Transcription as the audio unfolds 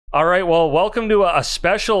All right, well, welcome to a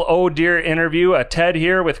special Oh Dear interview. Ted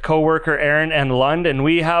here with coworker Aaron and Lund, and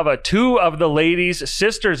we have two of the ladies,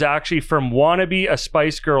 sisters actually, from Wannabe, a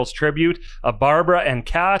Spice Girls tribute, Barbara and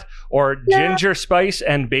Kat, or Ginger Spice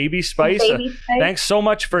and Baby Spice. Thanks so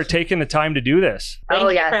much for taking the time to do this.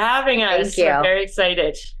 Thank you for having us. We're very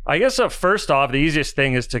excited. I guess first off, the easiest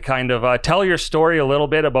thing is to kind of tell your story a little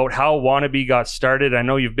bit about how Wannabe got started. I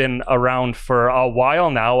know you've been around for a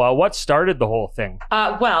while now. What started the whole thing?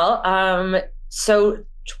 So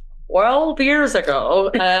 12 years ago,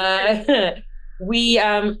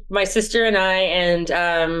 my sister and I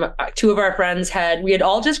and two of our friends we had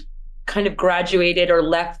all just kind of graduated or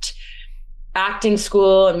left acting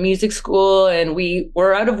school and music school, and we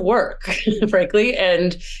were out of work, frankly.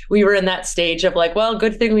 And we were in that stage of like, well,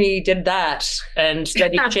 good thing we did that and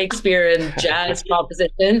studied Shakespeare and jazz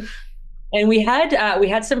composition. And we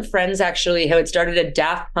had some friends actually who had started a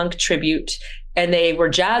Daft Punk tribute, and they were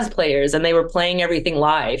jazz players and they were playing everything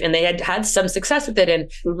live, and they had some success with it.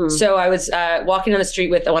 And so I was walking on the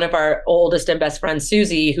street with one of our oldest and best friends,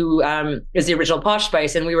 Susie, who is the original Posh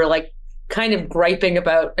Spice, and we were like kind of griping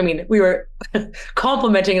about, we were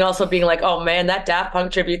complimenting and also being like, oh man, that Daft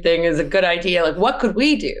Punk tribute thing is a good idea. Like, what could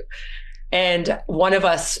we do? And one of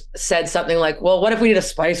us said something like, well, what if we did a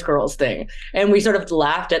Spice Girls thing? And we sort of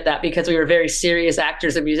laughed at that because we were very serious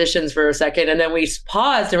actors and musicians for a second. And then we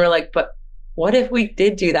paused and we're like, but what if we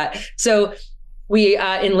did do that? So we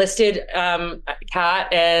enlisted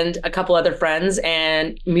Kat and a couple other friends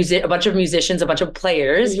and a bunch of musicians, a bunch of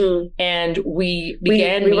players. And we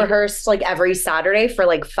rehearsed like every Saturday for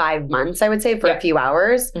like 5 months, I would say, for a few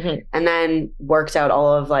hours. And then worked out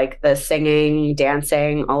all of like the singing,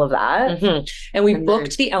 dancing, all of that. And we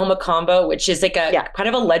booked the Elma Combo, which is like a kind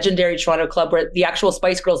of a legendary Toronto club where the actual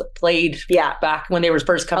Spice Girls played back when they were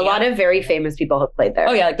first coming out. A lot of very famous people have played there.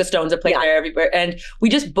 Oh yeah, like the Stones have played there everywhere. And we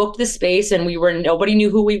just booked the space, and nobody knew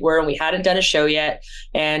who we were, and we hadn't done a show yet.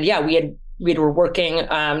 And we were working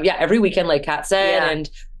every weekend, like Kat said.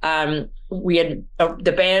 And we had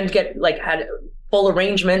the band had full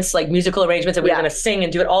arrangements, like musical arrangements, and we were going to sing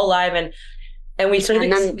and do it all live. And we sort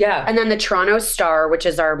of, and then the Toronto Star, which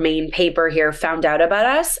is our main paper here, found out about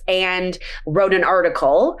us and wrote an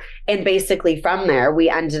article. And basically from there, we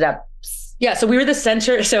ended up. So we were the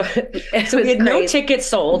center. So we had no tickets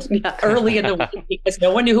sold early in the week because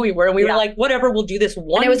no one knew who we were. And we were like, whatever, we'll do this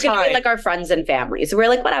one time. And it was going to be like our friends and family. So we were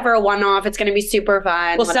like, whatever, a one-off. It's going to be super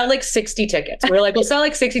fun. We'll sell like 60 tickets. We were like, we'll sell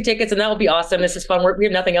like 60 tickets and that will be awesome. This is fun. We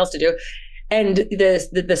have nothing else to do. And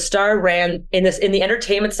the Star ran in the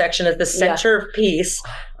entertainment section as the centerpiece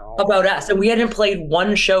about us. And we hadn't played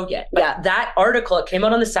one show yet. But that article, it came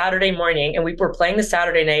out on the Saturday morning, and we were playing the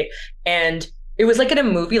Saturday night, and it was like in a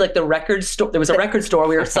movie, like the record store. There was a record store.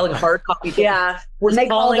 We were selling hard copy. When they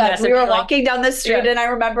called us, we were walking down the street, and I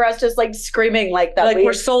remember us just like screaming like that. Like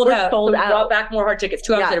we're sold out. We brought back more hard tickets.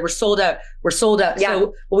 2 hours later, we're sold out. We're sold out.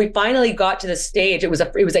 So when we finally got to the stage, it was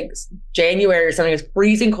like January or something. It was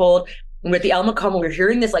freezing cold. And with the Elma Combo, we were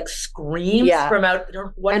hearing this like screams from out.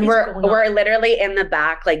 And we're literally in the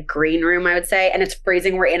back, like green room, I would say, and it's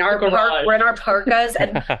freezing. We're in our parkas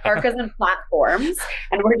and platforms,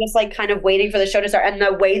 and we're just like kind of waiting for the show to start. And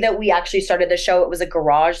the way that we actually started the show, it was a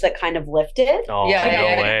garage that kind of lifted. No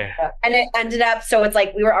way. And it ended up, so it's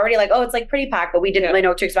like we were already like, oh, it's like pretty packed, but we didn't really know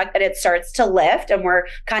what to expect. And it starts to lift, and we're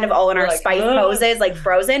kind of all in our Spice poses, like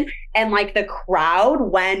frozen, and like the crowd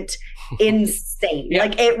went insane.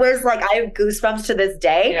 Like it was like, I have goosebumps to this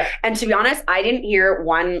day. And to be honest, I didn't hear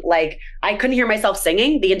I couldn't hear myself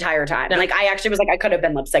singing the entire time. Like I actually was like, I could have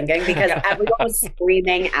been lip syncing because everyone was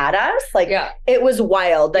screaming at us. Like it was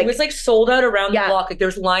wild. Like it was like sold out around the block. Like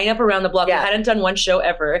there's lineup around the block. We hadn't done one show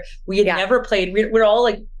ever. We had never played. We're all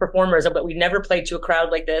like performers, but we never played to a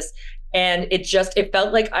crowd like this. And it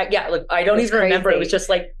felt like, I don't even remember. It was just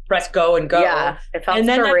like, press go and go. Yeah, it felt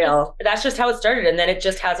surreal. That's just how it started. And then it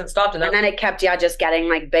just hasn't stopped. And then it kept, just getting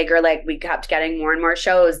like bigger. Like we kept getting more and more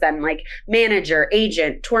shows. Then like manager,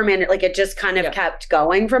 agent, tour manager, like it just kind of kept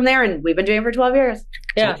going from there. And we've been doing it for 12 years.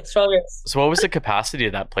 It's 12 years. So what was the capacity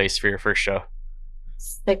of that place for your first show?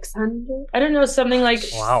 600? I don't know, something like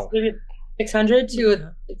maybe 600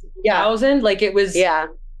 to 1,000. Like it was,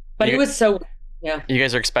 but it was so... Yeah. You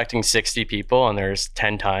guys are expecting 60 people and there's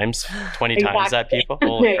 10 times, 20 times that people?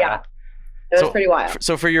 It was pretty wild.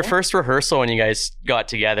 So for your first rehearsal when you guys got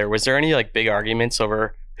together, was there any like big arguments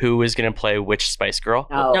over who was going to play which Spice Girl?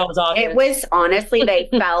 No, it was obvious. It was honestly, they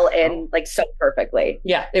fell in like so perfectly.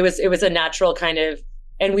 Yeah, it was a natural kind of,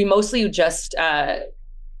 and we mostly just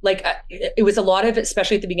it was a lot of,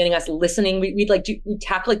 especially at the beginning, us listening. We'd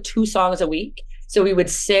tackle like 2 songs a week. So we would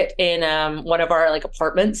sit in one of our like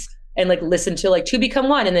apartments and like listen to like two become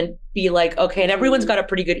one and then be like, okay, and everyone's got a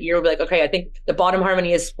pretty good ear. We'll be like, okay, I think the bottom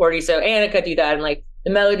harmony is sporty, so Annika do that. And like the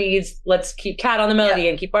melodies, let's keep Kat on the melody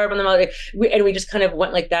and keep Barb on the melody. We just kind of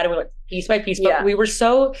went like that and we went piece by piece. But we were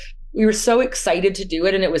so excited to do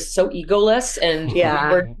it, and it was so egoless, and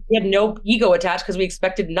we had no ego attached because we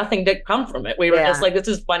expected nothing to come from it. We were just like, this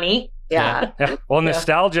is funny. Yeah. Well,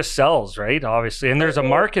 nostalgia sells, right? Obviously. And there's a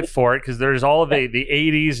market for it because there's all of the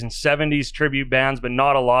 80s and 70s tribute bands, but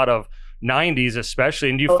not a lot of 90s especially.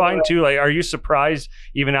 And do you find too, like, are you surprised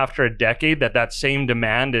even after a decade that same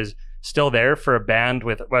demand is still there for a band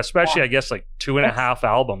with, well, especially I guess like 2.5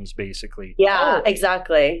 albums basically?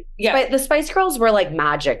 Exactly. But the Spice Girls were like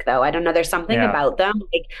magic though. I don't know, there's something about them,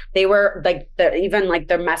 like they were like even like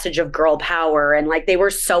their message of girl power, and like they were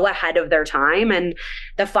so ahead of their time, and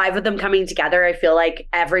the 5 of them coming together, I feel like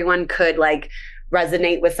everyone could like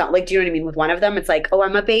resonate with something. Like, do you know what I mean? With one of them, it's like, oh,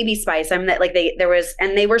 I'm a baby Spice. I'm that, like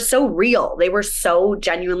they were so real. They were so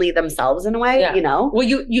genuinely themselves in a way, you know? Well,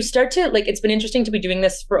 you start to like, it's been interesting to be doing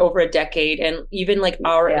this for over a decade, and even like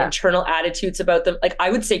our internal attitudes about them. Like,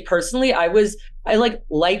 I would say personally, I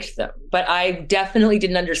liked them, but I definitely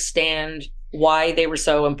didn't understand why they were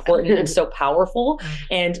so important and so powerful.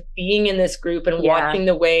 And being in this group and watching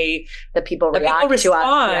the way the people react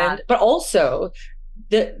respond, to us, but also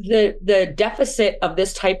the deficit of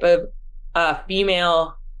this type of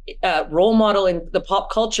female role model in the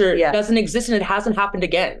pop culture doesn't exist, and it hasn't happened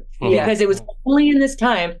again because it was only in this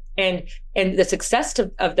time. And the success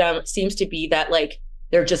of them seems to be that like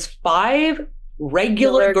they're just 5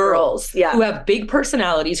 regular girls who have big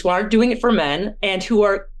personalities, who aren't doing it for men, and who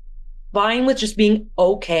are fine with just being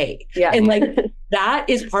okay. And like that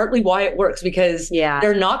is partly why it works, because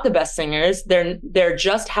they're not the best singers. They're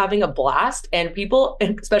just having a blast, and people,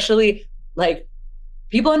 and especially like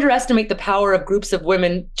people, underestimate the power of groups of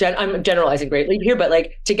women. I'm generalizing greatly here, but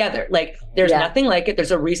like together, like there's nothing like it.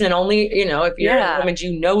 There's a reason, and only, you know, if you're a woman,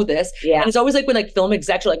 you know this. And it's always like when like film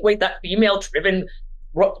execs are like, wait, that female driven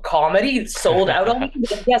comedy sold out on me.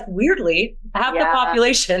 Yes, weirdly, half the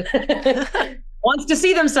population wants to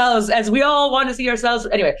see themselves as we all want to see ourselves.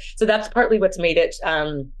 Anyway, so that's partly what's made it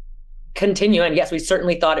continue. And yes, we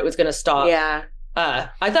certainly thought it was going to stop. We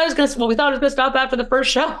thought it was going to stop after the first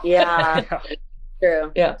show.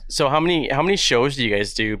 True. So how many shows do you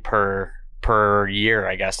guys do per year,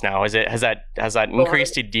 I guess now? Has that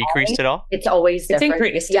increased or decreased at all? It's always different.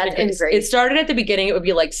 It's increased. It started at the beginning, it would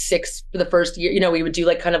be like 6 for the first year. You know, we would do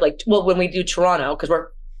like kind of like, well, when we do Toronto, because we're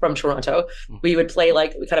from Toronto, we would play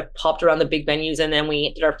like, we kind of popped around the big venues, and then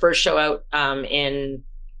we did our first show out in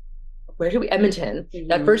Edmonton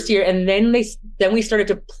that first year, and then we started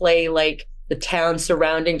to play like the towns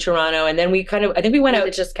surrounding Toronto, and then we kind of, I think we went out.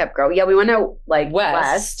 It just kept growing. We went out like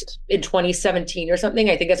west in 2017 or something.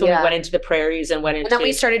 I think that's when we went into the prairies and went into. And then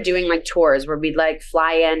we started doing like tours where we'd like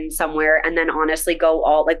fly in somewhere and then honestly go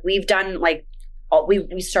all, like we've done like.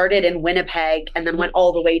 We started in Winnipeg and then went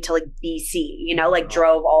all the way to like BC, you know, like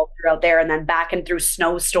drove all throughout there and then back and through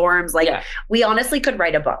snowstorms. Like we honestly could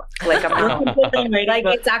write a book. Like, like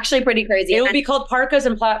it's actually pretty crazy. It would be called Parkas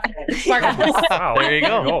and Platforms. Wow, there you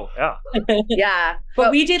go.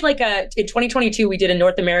 But we did like in 2022, we did a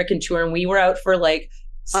North American tour, and we were out for like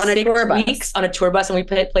on 6 weeks on a tour bus, and we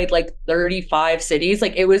played like 35 cities.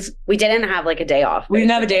 Like it was, we didn't have like a day off. We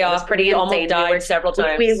didn't have a day off. Pretty insane. Almost died several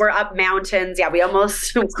times. We were up mountains. We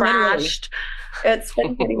almost crashed. It's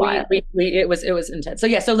been pretty wild. It was intense.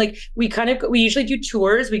 So like we usually do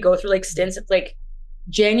tours. We go through like stints of like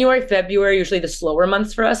January, February, usually the slower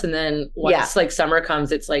months for us, and then once like summer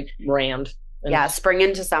comes, it's like rammed. Spring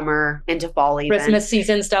into summer into fall. Even Christmas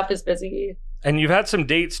season stuff is busy. And you've had some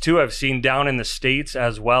dates too, I've seen down in the States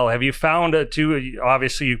as well. Have you found too,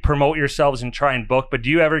 obviously you promote yourselves and try and book, but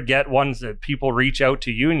do you ever get ones that people reach out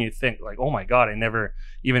to you and you think like, oh my God, I never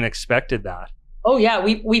even expected that? Oh yeah,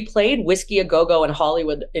 we played Whiskey A Go-Go in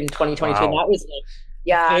Hollywood in 2022. Wow. And that was like,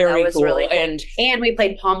 that was cool. really cool. And we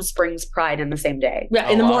played Palm Springs Pride in the same day.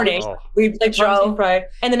 In the morning. We played Palm Springs Pride.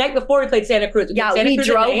 And the night before we played Santa Cruz. We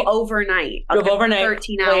drove overnight.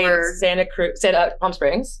 13 hours. Santa Cruz, Palm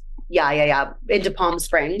Springs. Into Palm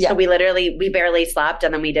Springs. So we barely slept,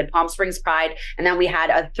 and then we did Palm Springs Pride, and then we had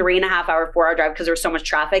a 3.5 hour, 4 hour drive because there was so much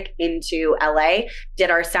traffic into LA. Did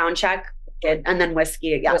our sound check. And then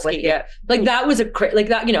whiskey. Like that was like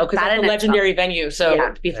that, you know, because that's a legendary venue. So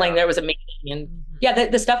to be playing there was amazing. And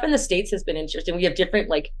the stuff in the States has been interesting. We have different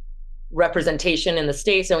like representation in the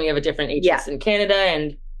States, and we have a different agents in Canada,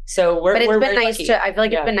 and so But it's been nice lucky. I feel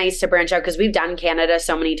like it's been nice to branch out, because we've done Canada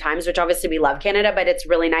so many times, which obviously we love Canada, but it's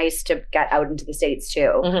really nice to get out into the States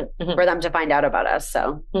too, for them to find out about us.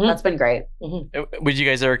 So that's been great. Would you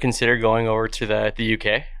guys ever consider going over to the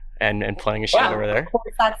UK and playing a show over there? Of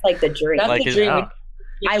course, that's like the dream. That's Like, the dream.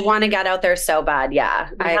 I want to get out there so bad. Yeah.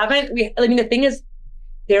 I mean, the thing is,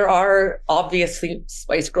 there are obviously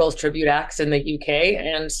Spice Girls tribute acts in the UK.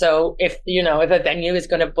 And so if a venue is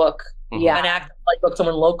going to book an act, like book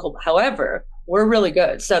someone local, however, we're really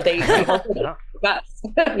good. So they hope us.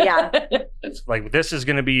 Yeah. Like, this is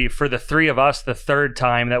going to be, for the three of us, the third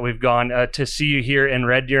time that we've gone to see you here in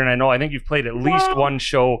Red Deer. And I think you've played at least one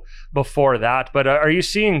show before that. But are you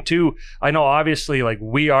seeing too, I know obviously like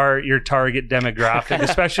we are your target demographic,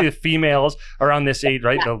 especially the females around this age,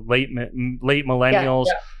 right? The late millennials.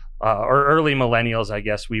 Or early millennials, I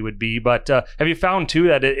guess we would be. But have you found too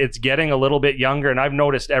that it's getting a little bit younger? And I've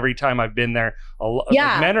noticed every time I've been there,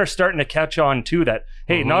 men are starting to catch on too that,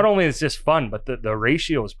 hey, not only is this fun, but the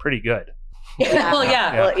ratio is pretty good. Well,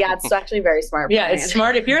 it's actually very smart. Yeah, it's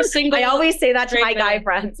smart. If you're a single, I always say that to my guy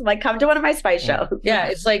friends. I'm like, come to one of my Spice shows. Yeah,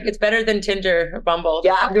 it's like, it's better than Tinder or Bumble.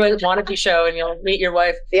 Yeah. Do a Wannabe show and you'll meet your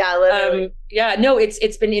wife. Yeah, literally.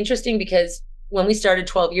 It's been interesting because when we started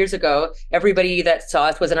 12 years ago, everybody that saw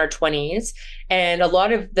us was in our 20s. And a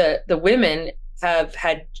lot of the women have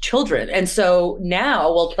had children. And so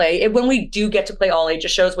now we'll play, when we do get to play all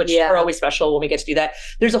ages shows, which are always special when we get to do that,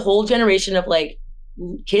 there's a whole generation of like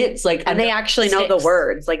kids, like, and they actually know the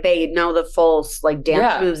words, like they know the full like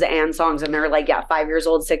dance moves and songs, and they're like 5 years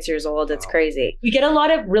old, 6 years old. It's crazy. We get a lot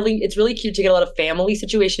of it's really cute to get a lot of family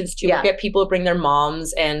situations too. We get people who bring their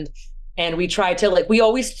moms, and we try to we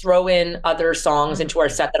always throw in other songs into our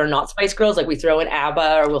set that are not Spice Girls. Like we throw in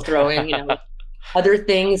ABBA, or we'll throw in other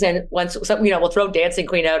things, and we'll throw Dancing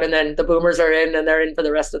Queen out, and then the Boomers are in, and they're in for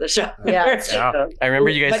the rest of the show. I remember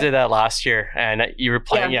you guys did that last year, and you were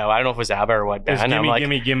playing. I don't know if it was ABBA or what band.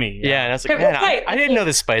 Gimme. Yeah, and I was like, man, I didn't know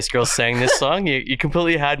the Spice Girls sang this song. You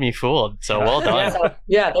completely had me fooled. So well done.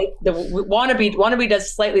 The Wannabe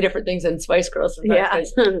does slightly different things than Spice Girls.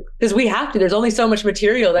 Because we have to. There's only so much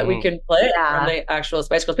material that we can play from the actual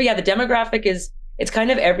Spice Girls. But the demographic it's kind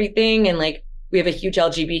of everything, and we have a huge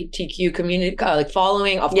LGBTQ community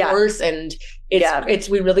following, of course, and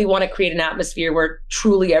we really want to create an atmosphere where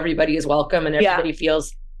truly everybody is welcome and everybody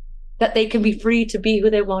feels that they can be free to be who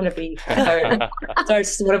they want to be.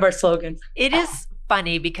 It's one of our slogans. It is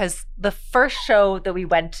funny because the first show that we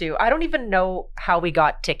went to, I don't even know how we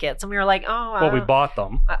got tickets, and we were like, we bought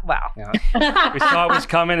them. Wow. Yeah. We saw it was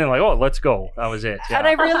coming and let's go. That was it. Yeah. And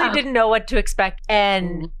I really didn't know what to expect.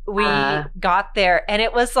 And we got there, and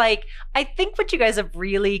it was like, I think what you guys have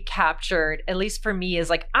really captured, at least for me, is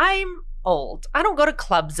I'm old. I don't go to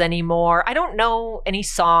clubs anymore. I don't know any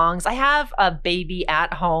songs. I have a baby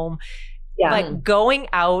at home. Yeah. Going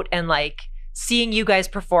out and seeing you guys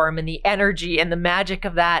perform, and the energy and the magic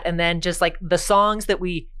of that, and then just the songs that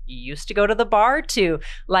we used to go to the bar to,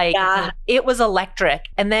 it was electric.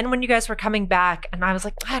 And then when you guys were coming back, and I was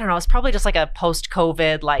like, I don't know, it's probably just a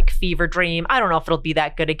post-COVID fever dream. I don't know if it'll be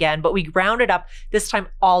that good again. But we rounded up this time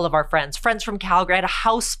all of our friends from Calgary. I had a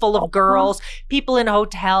house full of girls, people in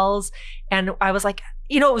hotels, and I was like,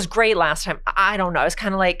 it was great last time. I don't know. I was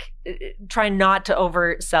kind of trying not to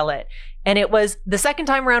oversell it. And it was, the second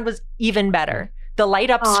time around was even better. The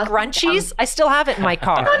light up scrunchies, I still have it in my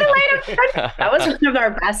car. The light up scrunchies. That was one of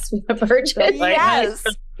our best purchases. Yes.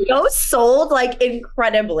 Those sold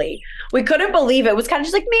incredibly. We couldn't believe it. It was kind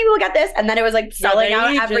of just maybe we'll get this. And then it was selling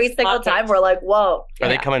out every single time. We're like, whoa. Are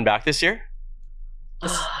they coming back this year?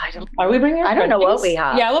 Are we bringing? I don't know what we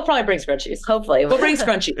have. Yeah, we'll probably bring scrunchies. Hopefully, we'll bring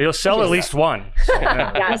scrunchies. You'll sell at least one. So,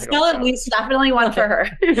 we'll sell at least definitely one for her.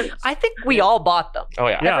 I think we all bought them. Oh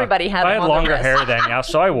yeah, everybody had. I them had longer hair then,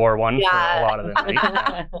 so I wore one for a lot of them.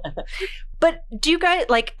 Right? But do you guys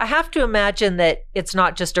I have to imagine that it's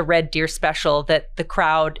not just a Red Deer special, that the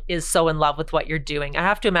crowd is so in love with what you're doing. I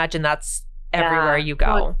have to imagine that's everywhere you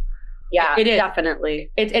go. Yeah, it is definitely.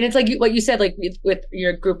 It's like what you said, with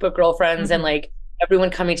your group of girlfriends and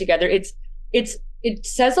everyone coming together. It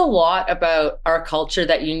says a lot about our culture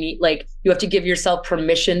that you need, you have to give yourself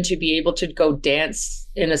permission to be able to go dance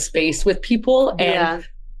in a space with people. And,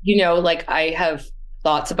 I have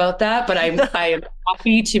thoughts about that, but I am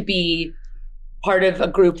happy to be part of a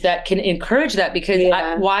group that can encourage that, because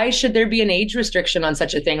why should there be an age restriction on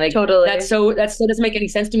such a thing? Totally. That doesn't make any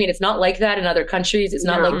sense to me. And it's not like that in other countries. It's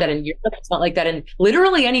not like that in Europe. It's not like that in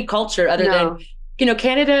literally any culture other than,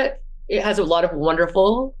 Canada. It has a lot of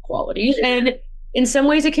wonderful qualities, and in some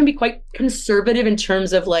ways it can be quite conservative in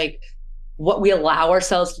terms of what we allow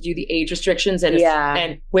ourselves to do, the age restrictions,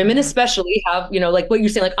 and women especially have, what you're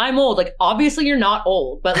saying, I'm old, obviously you're not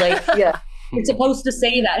old, but you're supposed to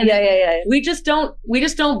say that. And we just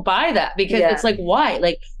don't buy that, because it's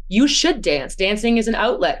why? You should dance. Dancing is an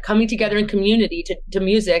outlet, coming together in community to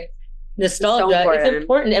music. nostalgia is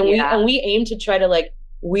important, and we aim to try to like,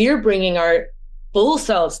 we're bringing our full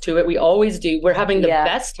selves to it. We always do. We're having the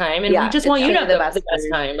best time, and we just want you to have the best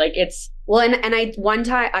time. Like it's and I one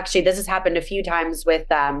time, actually, this has happened a few times with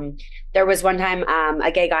there was one time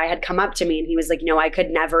a gay guy had come up to me and he was like, I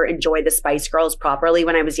could never enjoy the Spice Girls properly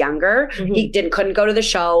when I was younger. He couldn't go to the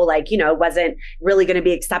show, like, wasn't really going to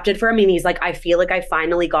be accepted for him. And he's like, I feel like I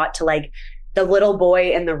finally got to like the little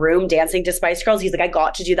boy in the room dancing to Spice Girls. He's like, I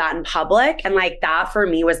got to do that in public. And like that for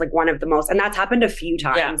me was like one of the most, and that's happened a few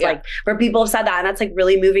times, like where people have said that. And that's like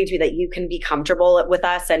really moving to me that you can be comfortable with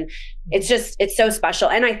us. And it's so special.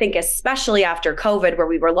 And I think especially after COVID, where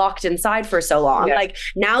we were locked inside for so long, like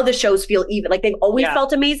now the shows feel even, like they've always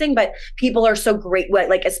felt amazing, but people are so great.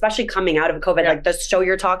 Like, especially coming out of COVID, like the show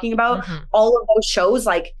you're talking about, all of those shows,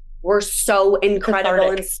 like, were so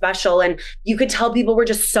incredible and special, and you could tell people were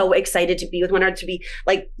just so excited to be with one another, to be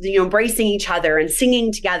like, embracing each other and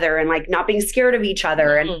singing together and like not being scared of each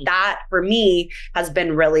other. And that for me has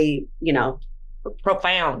been really,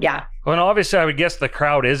 profound. Well, and obviously I would guess the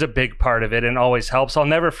crowd is a big part of it and always helps. I'll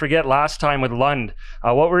never forget last time with Lund,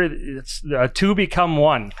 it's two become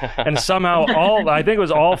one, and somehow I think it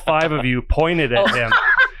was all 5 of you pointed at him.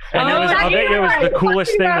 And I bet it was the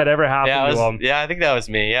coolest thing that ever happened to him. Yeah, I think that was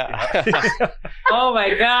me. Yeah. Oh my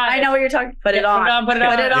God. I know what you're talking. Put it on. Put it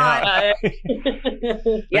on.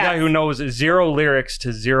 The guy who knows 0 lyrics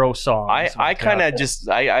to 0 songs. I kind of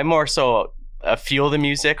I more so feel the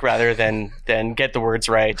music rather than get the words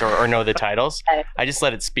right or know the titles. I just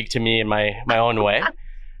let it speak to me in my own way.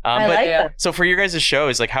 So for your guys'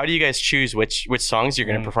 shows, like, how do you guys choose which songs you're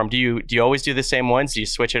going to perform? Do you always do the same ones? Do you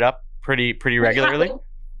switch it up pretty regularly?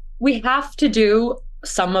 We have to do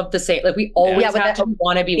some of the same, like we always have to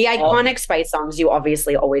want to be the iconic Spice songs. You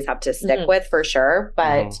obviously always have to stick with for sure,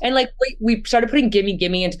 but and like we started putting "Gimme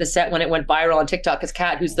Gimme" into the set when it went viral on TikTok. Because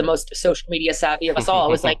Kat, who's the most social media savvy of us all,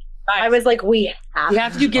 was like, I was like, we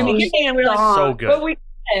have to do "Gimme Gimme," and we're like, so good.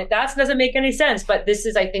 But that doesn't make any sense. But this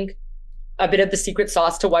is, I think, a bit of the secret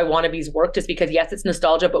sauce to why Wannabe's worked, is because yes, it's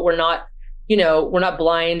nostalgia, but we're not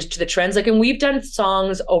blind to the trends. Like, and we've done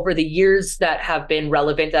songs over the years that have been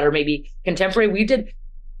relevant, that are maybe contemporary. We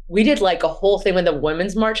did like a whole thing when the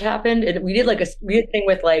Women's March happened, and we did like a weird thing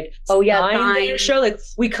with like Nine show. Like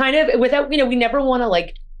we kind of, without, we never want to,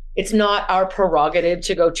 like, it's not our prerogative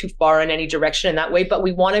to go too far in any direction in that way, but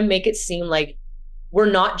we want to make it seem like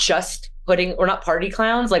we're not party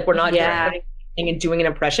clowns. Like, we're not just putting and doing an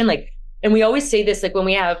impression. Like, and we always say this, like when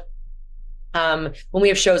we have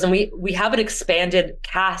shows, and we have an expanded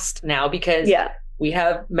cast now, because we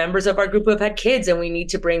have members of our group who have had kids, and we need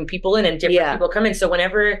to bring people in, and different people come in. So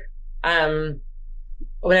whenever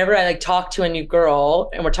I like talk to a new girl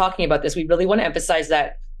and we're talking about this, we really want to emphasize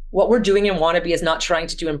that what we're doing in Wannabe is not trying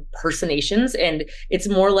to do impersonations, and it's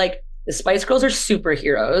more like the Spice Girls are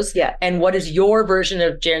superheroes. And what is your version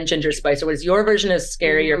of Ginger Spice, or what is your version of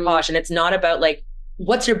Scary or Posh? And it's not about like,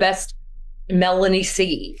 what's your best Melanie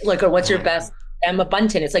C, like, or what's your best Emma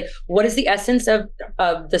Bunton. It's like, what is the essence of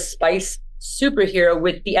the Spice superhero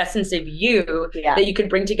with the essence of you that you can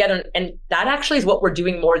bring together? And that actually is what we're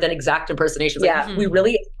doing more than exact impersonations. Like, we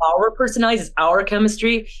really, our personalize, it's our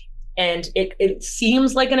chemistry, and it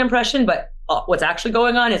seems like an impression, but what's actually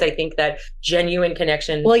going on is, I think, that genuine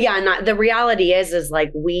connection. Well, the reality is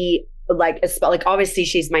like, we like obviously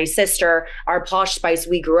she's my sister. Our Posh Spice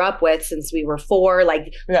we grew up with since we were 4.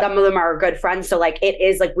 Like some of them are good friends. So like, it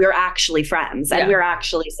is like, we're actually friends and we're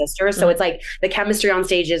actually sisters. So it's like the chemistry on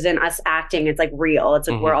stage isn't us acting. It's like real. It's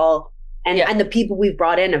like we're all, and the people we've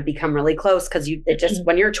brought in have become really close, because it just,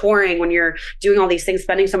 when you're touring, when you're doing all these things,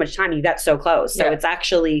 spending so much time, you get so close. So it's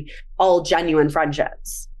actually all genuine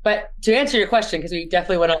friendships. But to answer your question, because we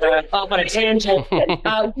definitely went off on a tangent,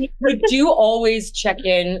 we do always check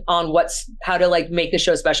in on how to like make the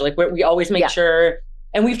show special. Like, we always make sure,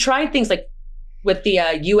 and we've tried things like with the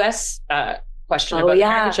US question about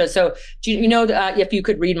American shows. So do you know If You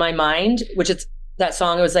Could Read My Mind, which is that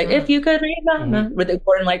song? It was like, if you could read my mind, with the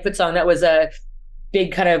Gordon Lightfoot song. That was a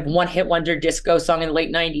big kind of one-hit wonder disco song in the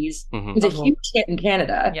late 90s. It was a huge hit in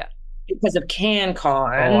Canada. Because of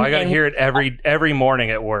CanCon. Oh, I gotta hear it every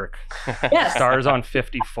morning at work. Stars on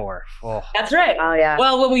 54. Oh. That's right. Oh yeah.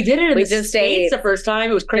 Well, when we did it in the States the first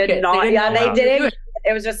time, it was cricket. They did it.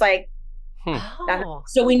 It was just like,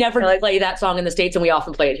 so we never play that song in the States, and we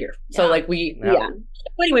often play it here. So like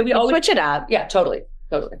anyway, we always switch it up. Yeah, totally.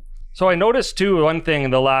 So I noticed too, one thing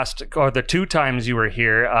the 2 times you were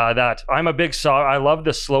here, that I'm a big I love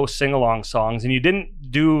the slow sing-along songs, and you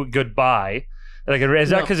didn't do Goodbye. Like, is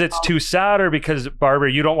that because it's too sad, or because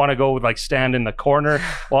Barbara, you don't want to go like stand in the corner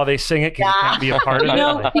while they sing it because you can't be a part of it?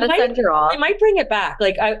 No, Like, we might bring it back.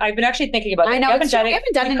 Like I've been actually thinking about. I know, we haven't done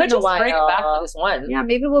it in a while. Bring it back for this one. Yeah,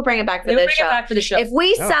 maybe we'll bring it back for this show. Back for the show. If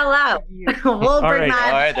we sell out, we'll bring that.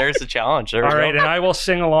 All right, there's the challenge. All right, and I will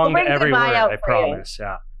sing along to every word. I promise. You.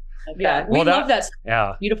 Yeah. Okay. Yeah, we love that.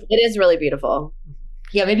 Yeah, beautiful. It is really beautiful.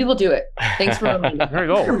 Yeah, maybe we'll do it. Thanks for reminding me. There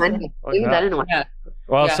you go. We've done it in a while. Yeah.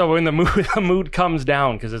 Well, so when the mood comes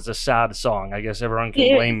down, because it's a sad song, I guess everyone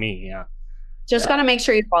can blame me. Yeah. Just gotta make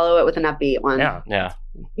sure you follow it with an upbeat one. Yeah.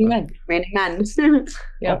 Amen. Amen.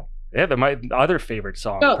 Yeah. Yeah, my other favorite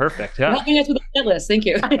song. Oh, perfect. Yeah. Helping us with the set list. Thank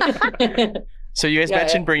you. So you guys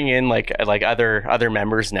mentioned bringing in like other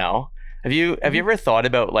members now. Have you ever thought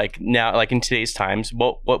about like now, like in today's times,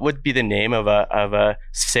 what would be the name of a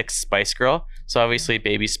sixth Spice Girl? So obviously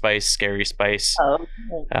Baby Spice, Scary Spice,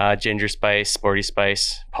 Ginger Spice, Sporty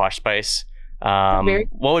Spice, Posh Spice.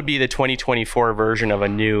 What would be the 2024 version of a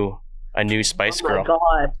new Spice Girl? Oh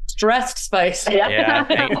my God, Stressed Spice. Yeah,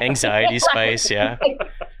 Anxiety Spice. Yeah.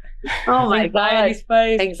 Oh my Anxiety God,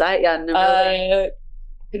 Spice. Anxiety. Yeah, no,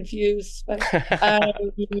 confused Spice.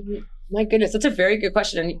 My goodness, that's a very good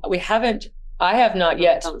question, and I have not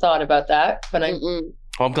yet thought about that, but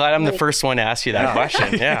Well, I'm glad I'm the first one to ask you that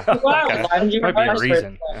question. Yeah. Wow, might be a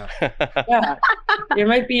reason. Yeah, there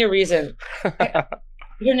might be a reason. I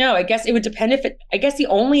don't know. I guess it would depend I guess the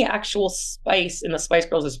only actual spice in the Spice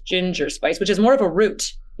Girls is ginger spice, which is more of a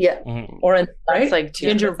root. Yeah. Or right? That's like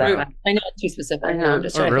ginger root. I know it's too specific. I know. I'm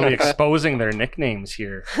just We're really exposing their nicknames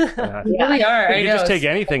here. They really are. You just take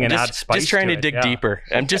anything and add spice. Just trying to dig deeper.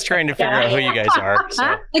 I'm just trying to figure out who you guys are. So.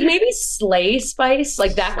 Like maybe Slay Spice,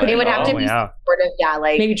 like that could. It would have to be sort of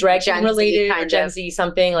like maybe Dragon Gen related kind or Gen Z,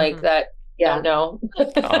 something like that. Yeah. Don't know. Oh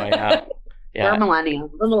yeah. We're millennials.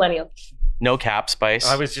 We're millennials. No Cap Spice.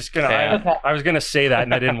 I was just gonna. I was gonna say that,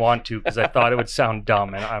 and I didn't want to because I thought it would sound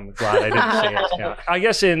dumb, and I'm glad I didn't say it. Yeah. I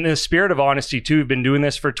guess in the spirit of honesty too, we've been doing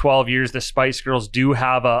this for 12 years. The Spice Girls do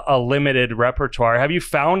have a limited repertoire. Have you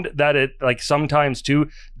found that it like sometimes too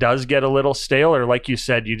does get a little stale, or like you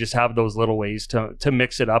said, you just have those little ways to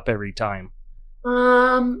mix it up every time?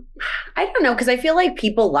 I don't know, because I feel like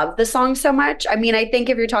people love the song so much. I mean, I think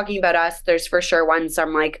if you're talking about us, there's for sure ones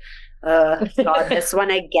I'm like, God, this one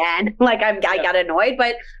again. Like I got annoyed,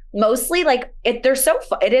 but mostly like it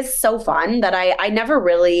is so fun that I never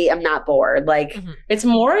really am that bored. Like it's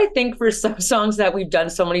more, I think, for some songs that we've done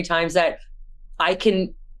so many times that I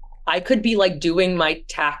could be like doing my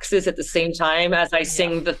taxes at the same time as I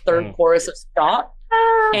sing the third chorus of Stop.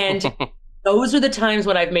 And those are the times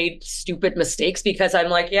when I've made stupid mistakes because I'm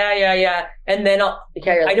like, yeah. And then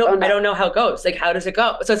I don't know how it goes. Like, how does it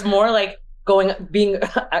go? So it's more like being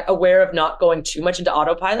aware of not going too much into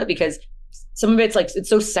autopilot, because some of it's like, it's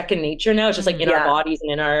so second nature now. It's just like in our bodies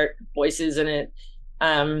and in our voices and it.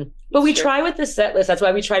 But we try with the set list. That's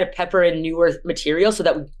why we try to pepper in newer material so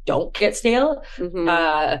that we don't get stale.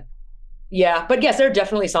 Yeah, but yes, there are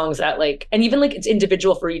definitely songs that like, and even like it's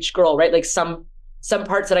individual for each girl, right? Like some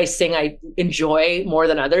parts that I sing, I enjoy more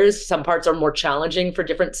than others. Some parts are more challenging for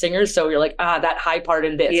different singers. So you're like, that high part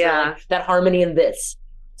in this, or like, that harmony in this.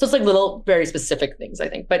 So it's like little, very specific things, I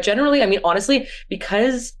think. But generally, I mean, honestly,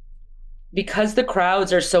 because the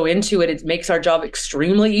crowds are so into it, it makes our job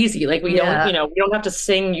extremely easy. Like we don't, we don't have to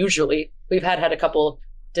sing usually. We've had a couple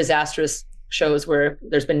disastrous shows where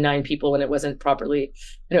there's been 9 people and it wasn't properly.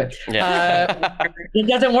 Anyway, it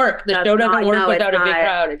doesn't work. The show doesn't work without a big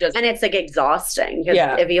crowd. It doesn't. And it's like exhausting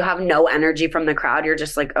because if you have no energy from the crowd, you're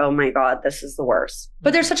just like, oh my God, this is the worst.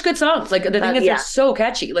 But they're such good songs. Like the thing is, they're so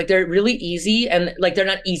catchy. Like they're really easy, and like they're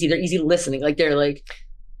not easy. They're easy listening. Like they're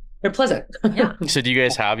pleasant. Yeah. So do you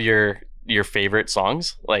guys have your favorite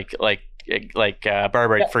songs? Like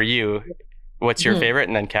Barbara, for you, what's your favorite?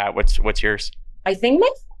 And then Kat, what's yours? I think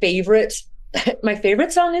my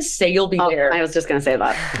favorite song is Say You'll Be There. I was just going to say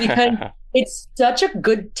that. Because it's such a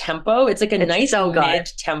good tempo. It's like a nice mid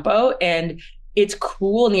tempo, and it's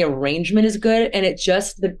cool, and the arrangement is good. And it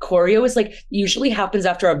just, the choreo is like, usually happens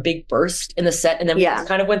after a big burst in the set. And then it's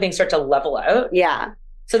kind of when things start to level out. Yeah.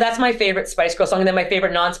 So that's my favorite Spice Girl song. And then my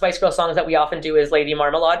favorite non-Spice Girl songs that we often do is Lady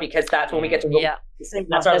Marmalade, because that's when we get to go.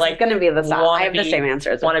 That's our going to be the song. I have the same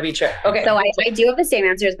answers. Wannabe trick. Okay. So I do have the same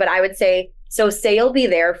answers, but I would say So Say You'll Be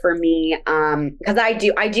There for me, because I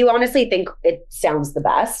do honestly think it sounds the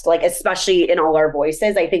best, like especially in all our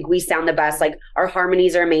voices. I think we sound the best. Like our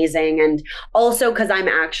harmonies are amazing, and also because I'm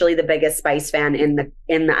actually the biggest Spice fan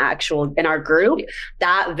in our group.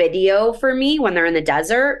 That video for me when they're in the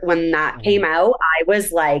desert, when that came out, I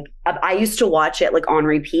was like, I used to watch it like on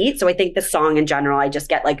repeat. So I think the song in general, I just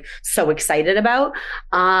get like so excited about.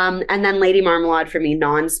 And then Lady Marmalade for me,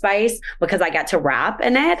 non-Spice, because I get to rap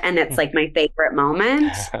in it, and it's like my favorite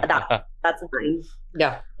moment. That's mine.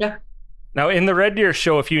 Yeah. Now, in the Red Deer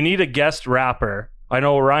show, if you need a guest rapper, I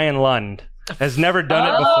know Ryan Lund has never done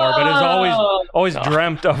it before, but has always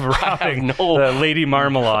dreamt of rapping the Lady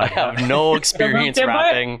Marmalade. I have no experience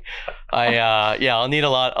rapping. I'll need a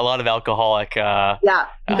lot of alcoholic. You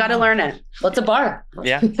got to learn it. What's a bar?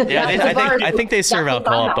 Yeah. I think they serve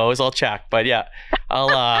alcohol at Bo's. I'll check, but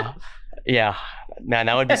man,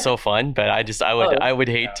 that would be so fun. But I would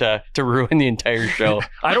hate to ruin the entire show.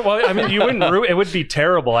 I mean, you wouldn't ruin it. Would be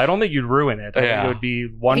terrible. I don't think you'd ruin it. I think it would be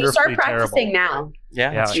wonderfully terrible. You start practicing now.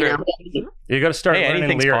 Yeah, that's true. You got to start learning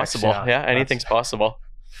anything's lyrics. Possible. Yeah, anything's possible.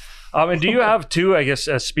 And do you have too, I guess,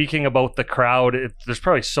 speaking about the crowd, there's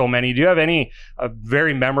probably so many. Do you have any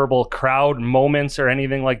very memorable crowd moments or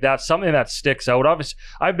anything like that? Something that sticks out? Obviously,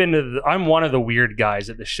 I'm one of the weird guys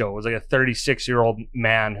at the show. It was like a 36-year-old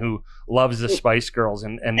man who loves the Spice Girls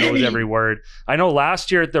and knows every word. I know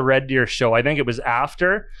last year at the Red Deer show, I think it was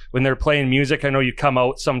after when they're playing music. I know you come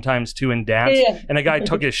out sometimes too and dance. And a guy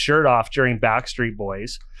took his shirt off during Backstreet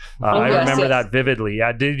Boys. I remember that vividly.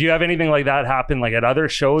 Yeah. Did you have anything like that happen like at other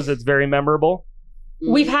shows that's very memorable?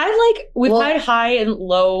 We've had high and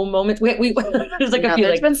low moments. We there's like a few.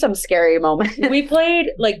 There's been some scary moments. We played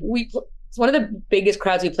it's one of the biggest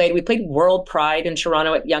crowds we played. We played World Pride in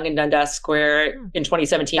Toronto at Yonge and Dundas Square in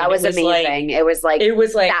 2017. That was amazing. It was like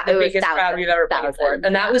the biggest crowd we've ever played for,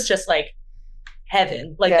 and that was just like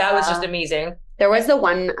heaven. Like that was just amazing. There was the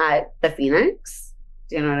one at the Phoenix.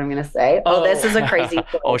 Do you know what I'm going to say? Oh, this is a crazy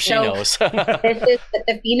thing. She knows.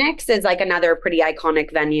 The Phoenix is like another pretty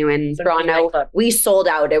iconic venue in Toronto. We sold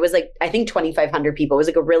out. It was like, I think 2,500 people. It was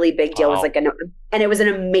like a really big deal. Wow. It was like and it was an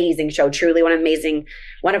amazing show. Truly one of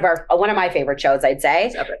my favorite shows, I'd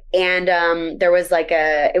say. And there was like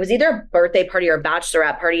it was either a birthday party or a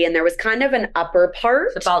bachelorette party. And there was kind of an upper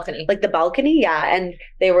part. The balcony. Like the balcony. Yeah. And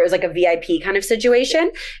it was like a VIP kind of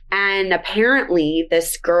situation. And apparently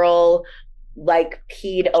this girl like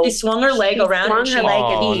peed over. She swung her leg around.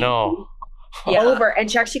 Over,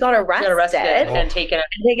 and she actually got arrested and taken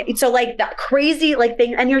it. So like that crazy like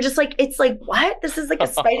thing, and you're just like, it's like, what? This is like a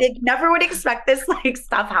spice. Like, never would expect this like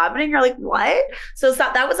stuff happening. You're like, what? So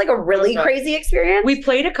that was like a really crazy experience. We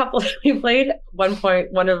played a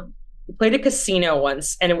casino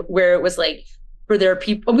once, and where it was like for their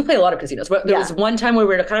people. We played a lot of casinos, but there was one time where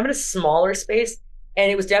we were kind of in a smaller space,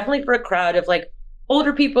 and it was definitely for a crowd of like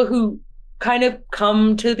older people who kind of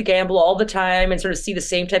come to the gamble all the time and sort of see the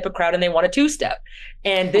same type of crowd, and they want a two-step.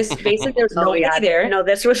 And this basically there was nobody there. No,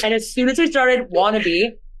 this was. And as soon as we started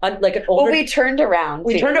Wannabe, like an older. We turned around.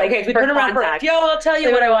 We turned around for I'll tell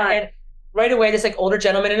you what I want. And right away, this like older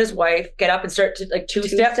gentleman and his wife get up and start to like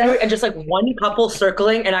two-step through it, and just like one couple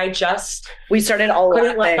circling, and we started all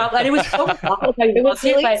couldn't let up, and it was so it was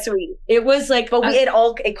really sweet. It was like, but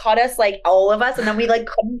it caught us like all of us, and then we like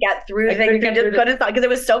couldn't get through the thing. We just couldn't stop because it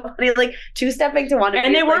was so funny, like two-stepping to one,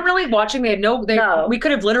 and they weren't really watching. They had no. We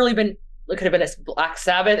could have literally been. It could have been a Black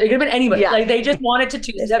Sabbath. It could have been anybody. Yeah. Like they just wanted to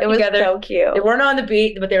two-step together. It was so cute. They weren't on the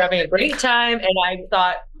beat, but they were having a great time. And I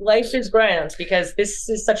thought life is grand because this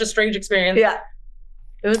is such a strange experience. Yeah.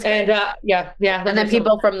 It was and yeah. And then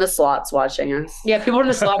people from the slots watching us. Yeah, people from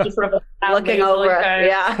the slots just sort of looking over.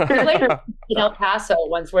 Yeah. Like in El Paso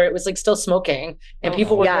once where it was like still smoking and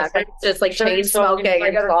people were just like chain smoking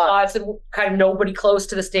and slots and kind of nobody close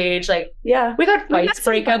to the stage. Like we got fights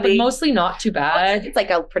break up, but mostly not too bad. It's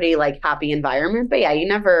like a pretty like happy environment, but yeah, you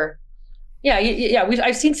never. Yeah.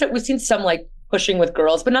 We've seen some like pushing with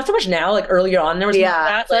girls, but not so much now. Like earlier on, there was more of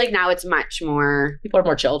that. Like now it's much more. People are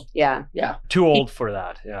more chilled. Yeah. Too old for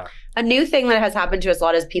that. Yeah. A new thing that has happened to us a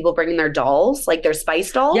lot is people bringing their dolls, like their Spice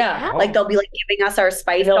dolls. Yeah. Like they'll be like giving us our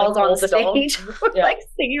Spice dolls on the stage, like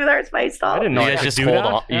singing with our Spice dolls. I didn't know you guys just hold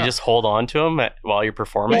on. You just hold on to them while you're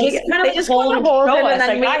performing. They just hold them, and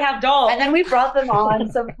then I have dolls, and then we brought them on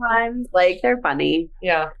sometimes. Like they're funny.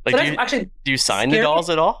 Yeah. Like, do you sign the dolls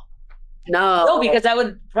at all? No, because that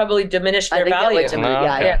would probably diminish their value.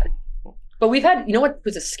 Yeah. But we've had, you know what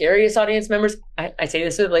was the scariest audience members? I say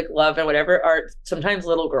this with like love and whatever, are sometimes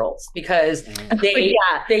little girls because they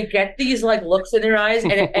get these like looks in their eyes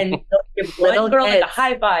and they'll give little girl like a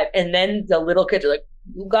high five, and then the little kids are like,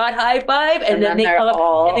 "You got high five," and then they come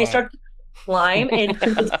up and they start climb, and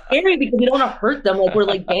it's scary because we don't want to hurt them. Like we're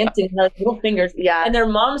like dancing, and like little fingers. Yeah. And their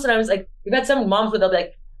moms, and I was like, we've got some moms where they'll be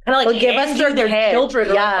like, kind of like give us their kid.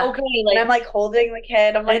 children. Yeah. Like, okay. Like, and I'm like holding the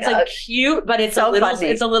kid. I'm like, it's like cute, but it's so funny.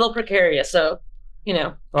 it's a little precarious. So,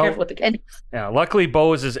 careful with the kid. Yeah, luckily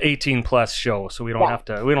Bose is 18 plus show, so we don't have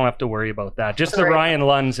to worry about that. Just the Ryan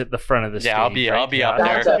Lunds at the front of the stage. Yeah, I'll be up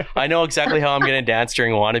there. I know exactly how I'm gonna dance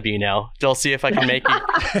during Wannabe now. They'll see if I can make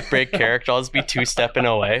you break character. I'll just be two-stepping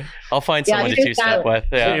away. I'll find someone to two-step with.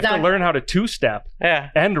 Yeah. So you have to learn how to two-step. Yeah.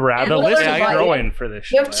 And rap. The list is growing for this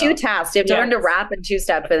show. You have two tasks. You have to learn to rap and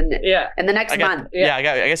two-step in the next month. Yeah, I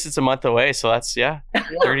guess it's a month away, so that's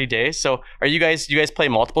 30 days. So do you guys play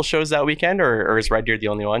multiple shows that weekend, or is Red Deer the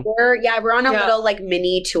only one? We're on a little like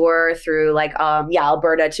mini tour through like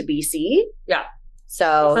Alberta to BC. Yeah.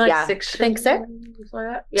 So like 6 think 6.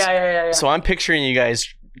 Yeah. So I'm picturing you guys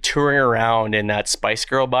touring around in that Spice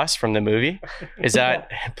Girl bus from the movie. Is that?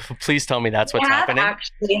 Please tell me that's what's happening.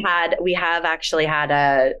 We have actually had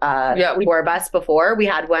a tour bus before. We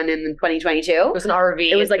had one in 2022. It was an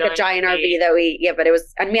RV. It was like a giant RV that but it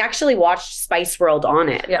was, and we actually watched Spice World on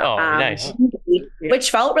it. Yeah. Oh, nice.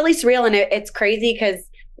 Which felt really surreal, and it's crazy because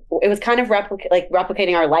it was kind of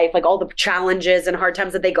replicating our life, like all the challenges and hard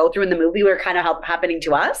times that they go through in the movie were kind of happening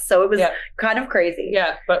to us. So it was kind of crazy.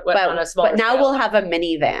 Yeah, but on a smaller now scale. we'll have a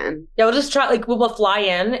minivan. Yeah, we'll just try. Like we'll fly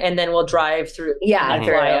in and then we'll drive through. Yeah,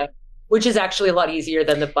 fly out, which is actually a lot easier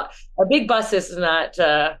than the bus. A big bus is not.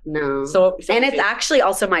 No. So and it's actually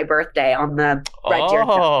also my birthday on the Red Deer.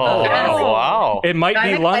 Oh, wow! It might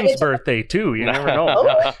be Lund's birthday too. You never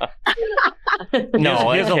know.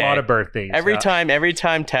 No, he has a lot of birthdays. Every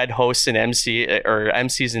time Ted hosts an MC or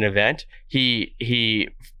MCs an event, he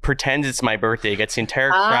pretends it's my birthday, gets the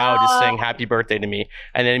entire crowd to sing happy birthday to me,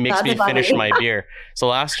 and then he makes me finish my beer. So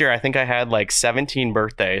last year I think I had like 17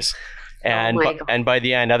 birthdays, and by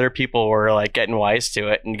the end other people were like getting wise to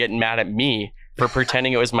it and getting mad at me for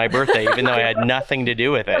pretending it was my birthday, even though I had nothing to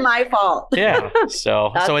do with it. My fault. Yeah.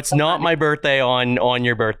 So it's not my birthday on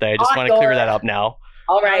your birthday. I just want to clear that up now.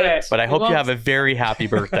 All right. But I hope you have a very happy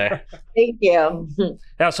birthday. Thank you.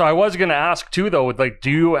 Yeah, so I was going to ask too, though, like,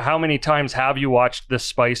 how many times have you watched the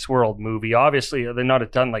Spice World movie? Obviously, they're not a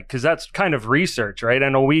ton, because that's kind of research, right? I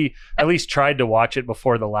know we at least tried to watch it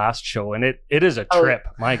before the last show, and it is a trip.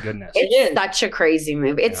 My goodness. It's such a crazy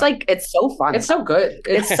movie. It's it's so fun. It's so good.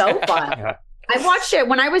 It's so fun. I watched it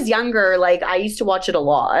when I was younger. Like I used to watch it a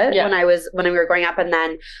lot when we were growing up, and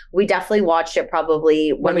then we definitely watched it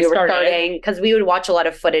probably when we were starting, because we would watch a lot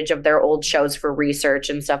of footage of their old shows for research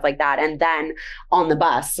and stuff like that. And then on the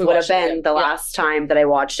bus would have been the last time that I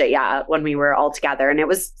watched it. Yeah, when we were all together, and it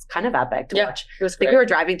was kind of epic to watch. It was. Like we were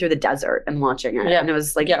driving through the desert and watching it, and it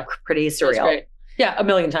was like pretty surreal. Yeah, a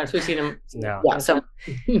million times we've seen him. Yeah. So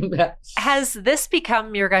has this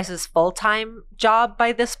become your guys' full-time job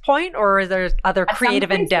by this point, or are there other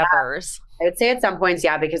creative endeavors? I would say at some points,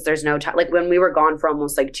 because there's no time. Like when we were gone for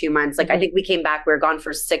almost like 2 months, I think we came back, we were gone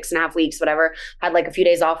for 6.5 weeks, whatever, had like a few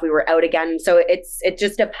days off, we were out again. So it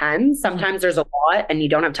just depends. Sometimes there's a lot and you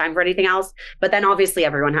don't have time for anything else. But then obviously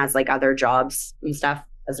everyone has like other jobs and stuff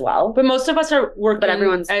as well. But most of us are working, but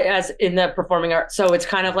everyone's as in the performing arts. So it's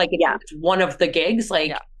kind of like it's one of the gigs.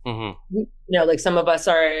 Like like some of us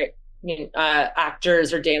are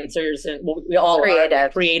actors or dancers, and we all are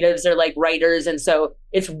creatives or like writers, and so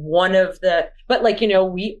it's one of the. But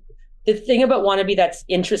the thing about Wannabe that's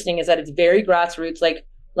interesting is that it's very grassroots. Like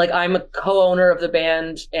I'm a co-owner of the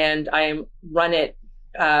band, and I run it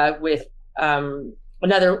with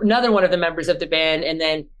another one of the members of the band, and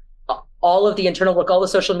then all of the internal work, all the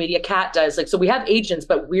social media Kat does. So we have agents,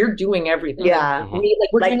 but we're doing everything. Yeah.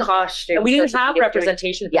 We're doing costumes. And we didn't have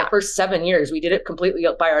representation for the first 7 years. We did it completely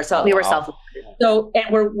by ourselves. We were self. So, and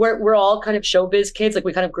we're all kind of showbiz kids. Like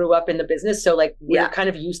we kind of grew up in the business. So we're kind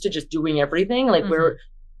of used to just doing everything. Like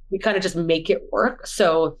we kind of just make it work.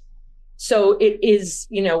 So it is,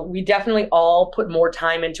 we definitely all put more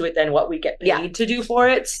time into it than what we get paid to do for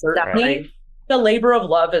it. Certainly. The labor of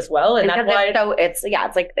love as well, and that's why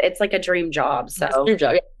it's like a dream job. So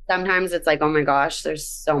sometimes it's like, oh my gosh, there's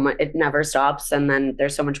so much, it never stops, and then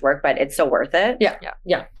there's so much work, but it's so worth it.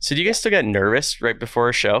 Yeah. So do you guys still get nervous right before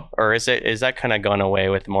a show, or is that kind of gone away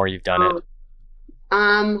with the more you've done it?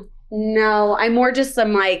 No, I'm more just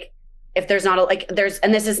like, if there's not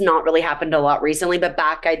and this has not really happened a lot recently, but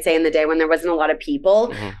back I'd say in the day when there wasn't a lot of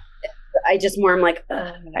people. I just I'm like,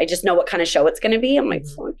 I just know what kind of show it's going to be. I'm like,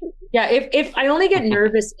 if I only get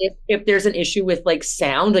nervous if there's an issue with like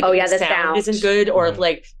sound, like the sound isn't good, or if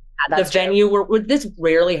like the venue where this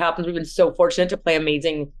rarely happens. We've been so fortunate to play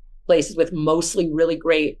amazing places with mostly really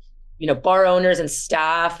great, bar owners and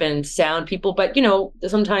staff and sound people. But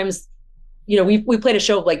sometimes we played a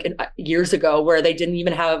show like years ago where they didn't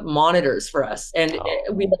even have monitors for us, and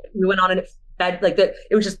we went on and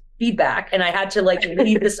it was just feedback, and I had to like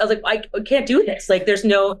leave this. I was like, I can't do this. Like, there's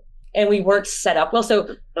no, and we weren't set up well.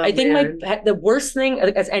 So I think the worst thing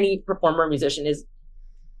as any performer or musician is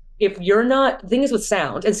if you're not. The thing is with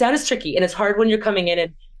sound, and sound is tricky, and it's hard when you're coming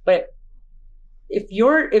in, but if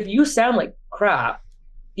you sound like crap,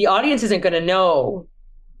 the audience isn't going to know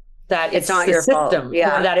that it's not your system, fault.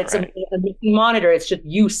 Yeah, or that it's a monitor. It's just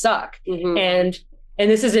you suck. Mm-hmm. And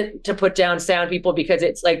this isn't to put down sound people, because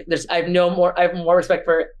it's like I have more respect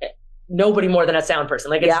for nobody more than a sound person.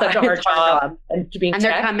 Like, it's such a hard job. And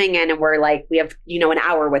they're coming in and we're like, we have an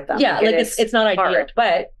hour with them. Yeah, like it's not ideal.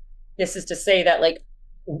 But this is to say that like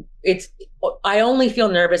I only feel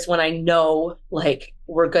nervous when I know like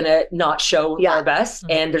we're gonna not show our best,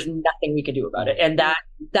 and there's nothing we can do about it. And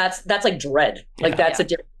that's like dread. Like that's a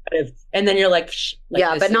different kind of, and then you're like,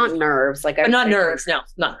 but not nerves. Like, but not nerves. No,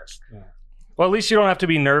 not nerves. Yeah. Well, at least you don't have to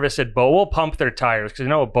be nervous at Bo. We'll pump their tires, because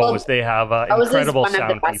at Bose they have incredible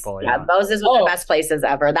sound people. Yeah, Bose is one of the best places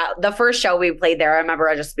ever. The first show we played there, I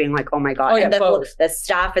remember just being like, oh my God. And the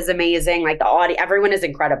staff is amazing. Like, the audio, everyone is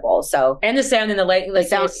incredible. So, and the sound and the lighting, like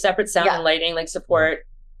separate sound and lighting, like support.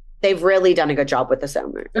 They've really done a good job with the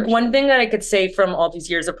sound. Like, one thing that I could say from all these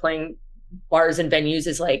years of playing bars and venues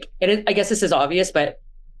is like, I guess this is obvious, but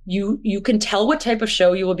you can tell what type of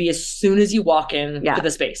show you will be as soon as you walk in to the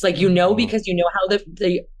space. Like, because you know how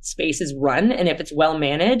the space is run, and if it's well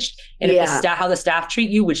managed, and if how the staff treat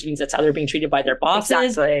you, which means that's how they're being treated by their bosses.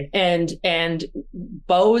 Exactly. And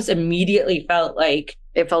Bose immediately felt like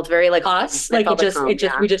it felt very like us. Like we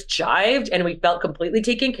just jived, and we felt completely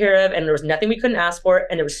taken care of, and there was nothing we couldn't ask for,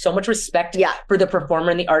 and there was so much respect for the performer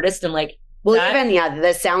and the artist, and like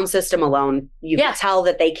the sound system alone, you can tell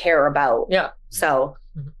that they care about. Yeah. So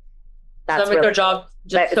that's make their job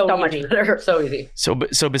just so much better. So easy. So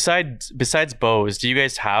besides Bose, do you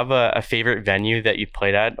guys have a favorite venue that you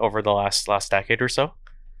played at over the last decade or so?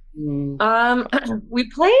 We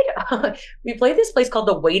played this place called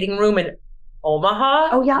the Waiting Room in Omaha.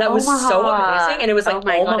 Oh yeah, that was so amazing, and it was like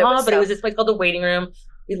Omaha, but it was this place called the Waiting Room.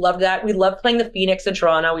 We loved that. We loved playing the Phoenix in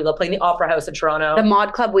Toronto. We loved playing the Opera House in Toronto. The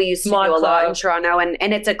Mod Club we used to do a lot in Toronto, and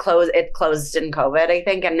it closed in COVID, I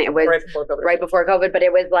think, and it was right before COVID. But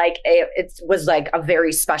it was like it was like a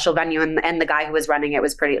very special venue, and the guy who was running it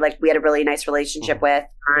was pretty, like, we had a really nice relationship with.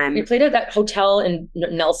 We played at that hotel in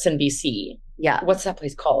Nelson, BC. Yeah, what's that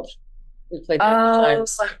place called? We played there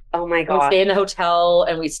times. Oh my God! We stay in the hotel,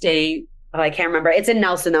 and we stay. Oh, I can't remember. It's in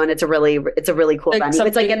Nelson though, and it's a really cool venue.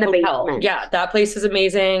 It's like in the basement. Yeah, that place is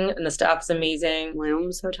amazing, and the staff is amazing.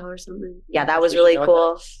 Williams Hotel or something. Yeah, that was really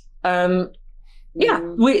cool. There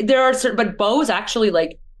are certain, but Bose actually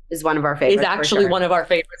is one of our favorites. Is actually one of our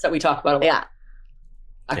favorites that we talk about a lot. Yeah,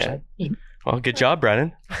 actually. Yeah. Well, good job,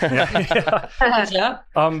 Brennan. Yeah.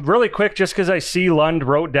 Really quick, just because I see Lund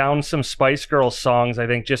wrote down some Spice Girls songs, I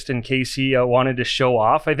think, just in case he wanted to show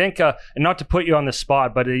off. I think, and not to put you on the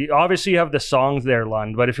spot, but obviously you have the songs there,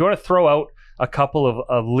 Lund. But if you want to throw out a couple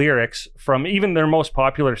of lyrics from even their most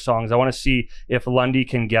popular songs, I want to see if Lundy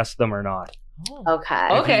can guess them or not. Okay.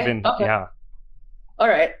 Okay. Yeah. All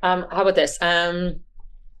right. How about this?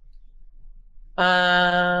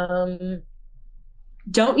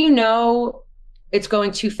 Don't you know it's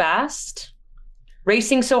going too fast?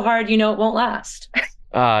 Racing so hard, you know it won't last.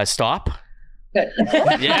 Stop. Good.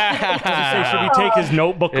 Yeah. Should he take his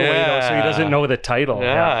notebook away though, so he doesn't know the title?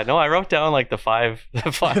 Yeah. No, I wrote down like the five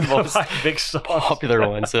most big songs. popular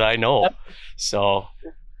ones that I know. So,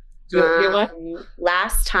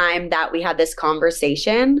 last time that we had this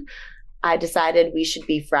conversation, I decided we should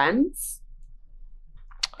be friends.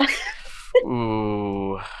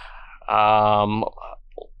 Ooh.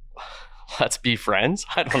 Let's be friends.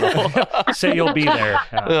 I don't know. Say you'll be there.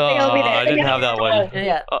 Yeah. You'll be there. I didn't have that one.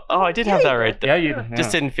 Yeah. I did have that right there. Yeah,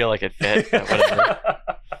 Just didn't feel like it fit. Whatever.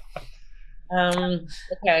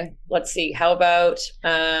 Okay. Let's see. How about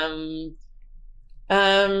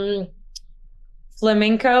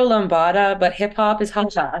flamenco, lambada, but hip hop is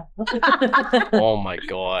hacha. Oh my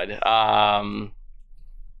God.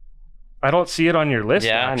 I don't see it on your list.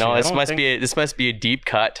 Yeah, actually. no, this must be a deep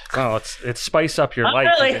cut. Oh, it's spice up your life.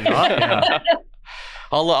 Really? Is it not? Yeah.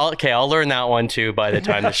 I'll learn that one too by the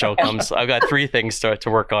time the show comes. I've got 3 things to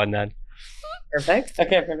work on then. Perfect.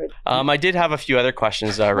 Okay, perfect. I did have a few other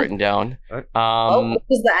questions written down. This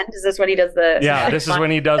is the end. Is this when he does the? Yeah, this is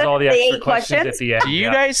when he does all the extra questions at the end. Do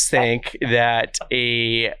you guys think that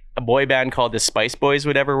a boy band called the Spice Boys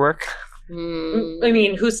would ever work? I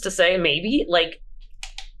mean, who's to say? Maybe.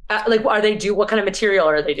 Like, what kind of material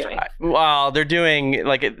are they doing? Well, they're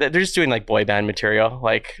just doing like boy band material.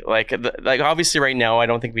 Like obviously right now, I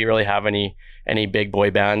don't think we really have any big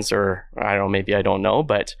boy bands, or I don't know, maybe I don't know,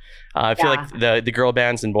 but I feel like the girl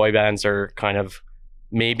bands and boy bands are kind of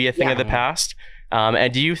maybe a thing of the past.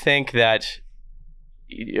 And do you think that,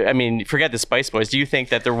 I mean, forget the Spice Boys, do you think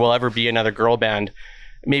that there will ever be another girl band?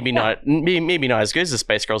 Maybe not as good as the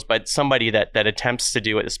Spice Girls, but somebody that attempts to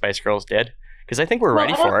do what the Spice Girls did, because I think we're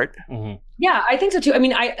ready for it. Mm-hmm. Yeah, I think so too. I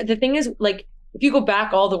mean, the thing is, like, if you go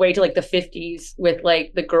back all the way to like the 50s with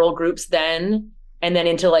like the girl groups then, and then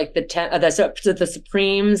into like the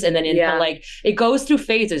Supremes, and then into like, it goes through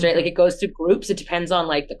phases, right? Like it goes through groups. It depends on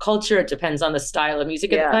like the culture. It depends on the style of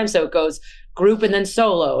music at the time. So it goes group and then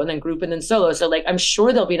solo, and then group and then solo. So like, I'm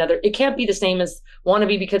sure there'll be another. It can't be the same as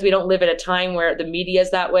Wannabe, because we don't live at a time where the media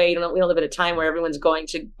is that way. We don't live at a time where everyone's going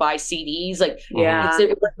to buy CDs. Like, we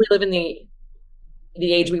live in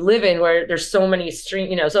the age we live in, where there's so many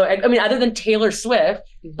stream. So I mean, other than Taylor Swift,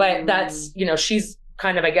 but that's she's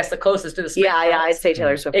kind of, I guess, the closest to the Spice Girls. I'd say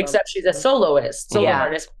Taylor Swift, except she's a solo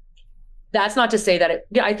artist. That's not to say that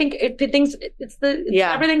I think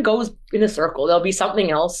everything goes in a circle. There'll be something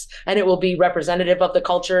else, and it will be representative of the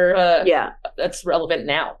culture that's relevant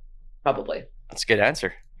now, probably. That's a good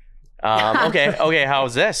answer. Okay,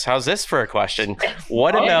 how's this for a question?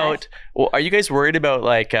 What about, are you guys worried about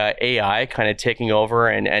like AI kind of taking over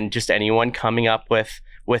and just anyone coming up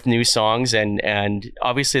with new songs, and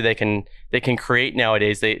obviously they can create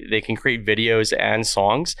nowadays, they can create videos and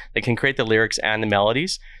songs, they can create the lyrics and the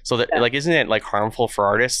melodies, so that like, isn't it like harmful for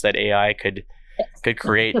artists that AI could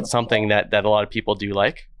create something that a lot of people do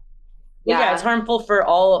like? Yeah, it's harmful for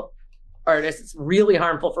all artists. It's really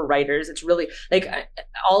harmful for writers. It's really like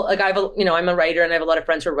I'm a writer, and I have a lot of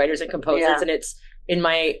friends who are writers and composers, and it's in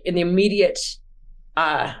the immediate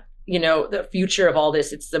the future of all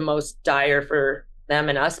this, it's the most dire for them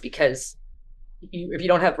and us, because if you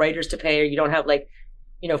don't have writers to pay, or you don't have like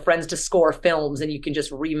friends to score films, and you can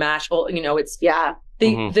just rematch it's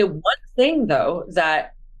the one thing though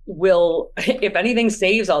that will, if anything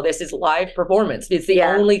saves all this, is live performance. It's the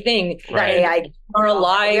only thing that AI are a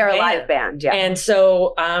live band. And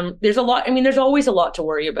so there's a lot, there's always a lot to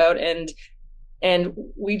worry about, and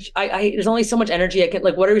there's only so much energy I can,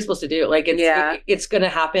 like, what are we supposed to do? Like, it's going to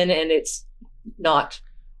happen, and it's not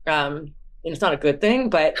a good thing,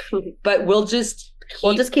 but we'll just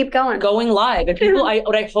keep going live. And people,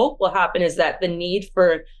 what I hope will happen is that the need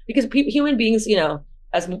for, because human beings,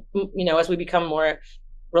 as we become more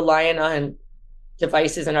reliant on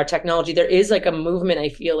devices and our technology, there is like a movement, I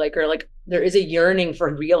feel like, or like there is a yearning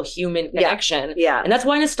for real human connection. Yeah. And that's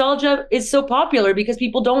why nostalgia is so popular, because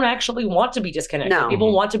people don't actually want to be disconnected. No.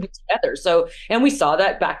 People want to be together. So, and we saw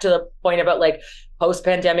that back to the point about like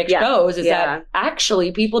post-pandemic shows, is that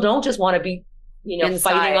actually people don't just want to be,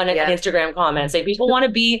 inside, fighting on an Instagram comment. Say people want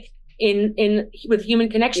to be in with human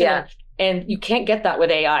connection. Yeah. And you can't get that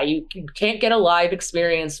with AI. You can't get a live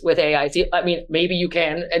experience with AI. I mean, maybe you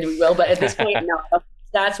can, and we will, but at this point, no.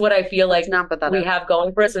 That's what I feel like we have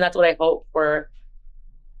going for us, and that's what I hope for,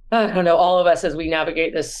 I don't know, all of us as we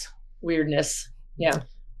navigate this weirdness. Yeah.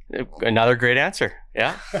 Another great answer.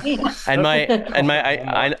 Yeah. And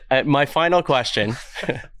my final question,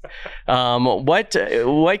 what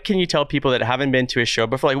can you tell people that haven't been to a show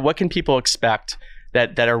before? Like, what can people expect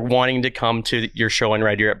that are wanting to come to your show in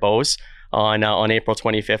Red Deer at Bose on April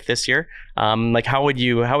 25th this year? Like, how would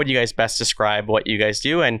you guys best describe what you guys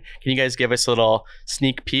do? And can you guys give us a little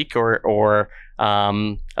sneak peek or a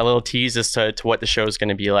little tease as to what the show is going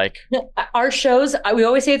to be like? Our shows, we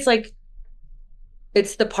always say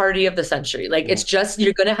it's the party of the century. Like, it's just,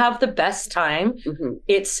 you're going to have the best time. Mm-hmm.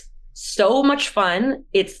 It's so much fun.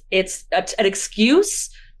 It's an excuse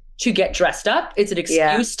to get dressed up. It's an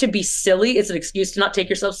excuse to be silly. It's an excuse to not take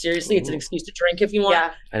yourself seriously. It's an excuse to drink if you want.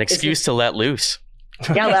 Yeah. An excuse to let loose.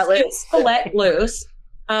 Yeah, let loose.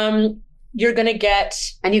 You're gonna get,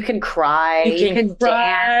 and you can cry. You can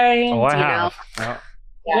cry. Dance, oh, I have.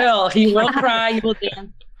 You will cry. You will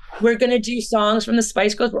dance. We're gonna do songs from the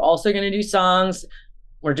Spice Girls. We're also gonna do songs.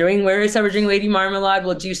 We're doing Lady Marmalade.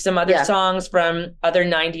 We'll do some other songs from other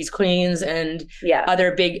 90s queens and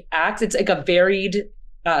other big acts. It's like a varied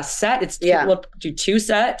set. We'll do 2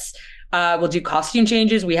 sets. We'll do costume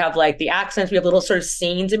changes. We have like the accents. We have little sort of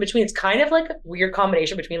scenes in between. It's kind of like a weird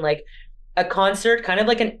combination between like a concert, kind of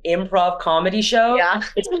like an improv comedy show. Yeah.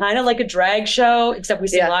 It's kind of like a drag show, except we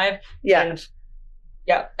sing live. Yeah. And,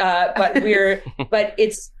 but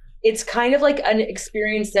it's kind of like an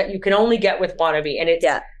experience that you can only get with Wannabe. And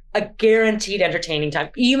a guaranteed entertaining time.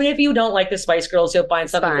 Even if you don't like the Spice Girls, you'll find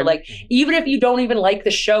something you like. Even if you don't even like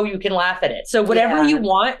the show, you can laugh at it. So whatever you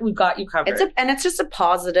want, we've got you covered. It's just a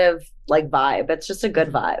positive like vibe. It's just a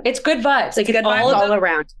good vibe. It's good vibes. Like, it's good vibes all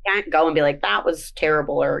around. You can't go and be like, that was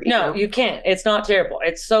terrible, or you can't. It's not terrible.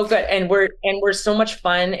 It's so good. And we're so much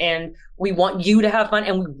fun, and we want you to have fun,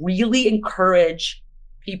 and we really encourage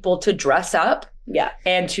people to dress up. Yeah.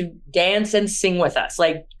 And to dance and sing with us.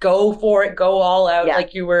 Like, go for it, go all out. Yeah.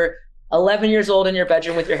 Like you were 11 years old in your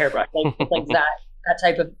bedroom with your hairbrush. Like that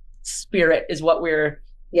type of spirit is what we're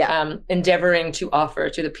endeavoring to offer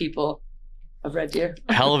to the people of Red Deer.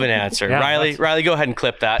 Hell of an answer. Yeah, Riley, go ahead and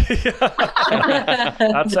clip that.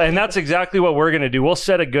 That's exactly what we're going to do. We'll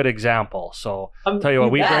set a good example. So I'll tell you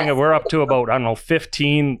what, we're up to about,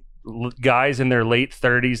 15 guys in their late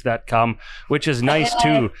 30s that come, which is nice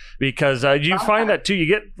too, because you find that too, you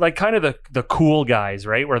get like kind of the cool guys,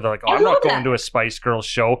 right, where they're like, I'm not going to a Spice Girls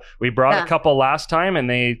show. We brought a couple last time and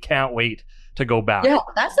they can't wait to go back. Yeah,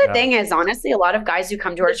 that's the thing is, honestly, a lot of guys who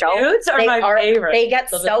come to our show, they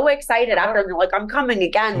get so excited after, and they're like, I'm coming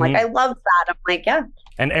again. Like, I love that. I'm like, yeah.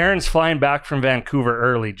 And Aaron's flying back from Vancouver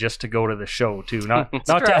early just to go to the show too. Not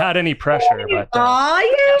to add any pressure, but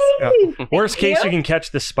worst case, you can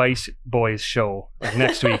catch the Spice Boys show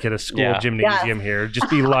next week at a school gymnasium here. Just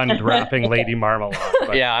be Lund rapping Lady Marmalade.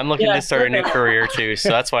 But, I'm looking to start a new career too, so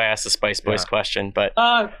that's why I asked the Spice Boys question. But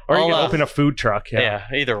or you can open a food truck. Yeah,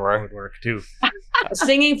 either or. That would work too. A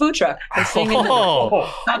singing food truck.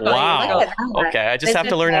 Wow. Okay, I just have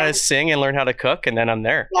to learn how to sing and learn how to cook, and then I'm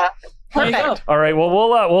there. Yeah. Perfect. All right. Well,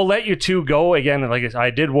 we'll let you two go again. Like I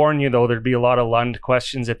did warn you, though, there'd be a lot of Lund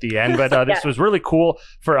questions at the end, but this was really cool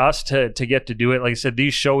for us to get to do it. Like I said,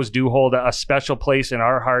 these shows do hold a special place in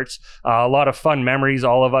our hearts. A lot of fun memories,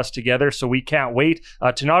 all of us together. So we can't wait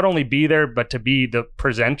to not only be there, but to be the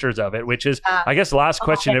presenters of it. Which is, I guess, last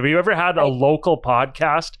question: have you ever had a local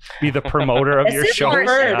podcast be the promoter of your show?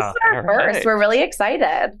 First. We're really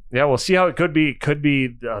excited. Yeah, we'll see how it could be. Could be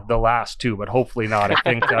the last two, but hopefully not. I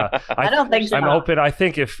think. I don't think so. I'm hoping. I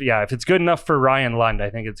think if it's good enough for Ryan Lund, I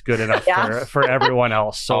think it's good enough for everyone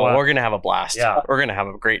else. So we're gonna have a blast. Yeah, we're gonna have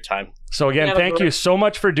a great time. So again, thank you so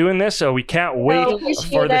much for doing this. So we can't wait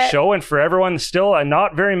for the show, and for everyone, still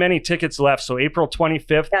not very many tickets left. So April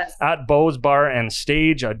 25th at Beau's Bar and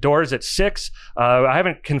Stage. Doors at 6. I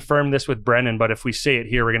haven't confirmed this with Brennan, but if we say it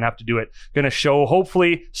here, we're gonna have to do it. Gonna show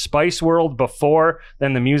hopefully Spice World before,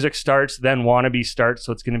 then the music starts, then Wannabe starts.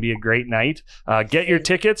 So it's gonna be a great night. Get your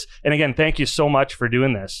tickets, and again, thank you so much for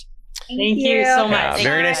doing this. Thank you so much.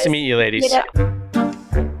 Very nice to meet you, ladies.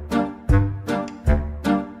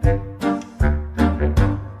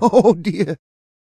 Oh dear.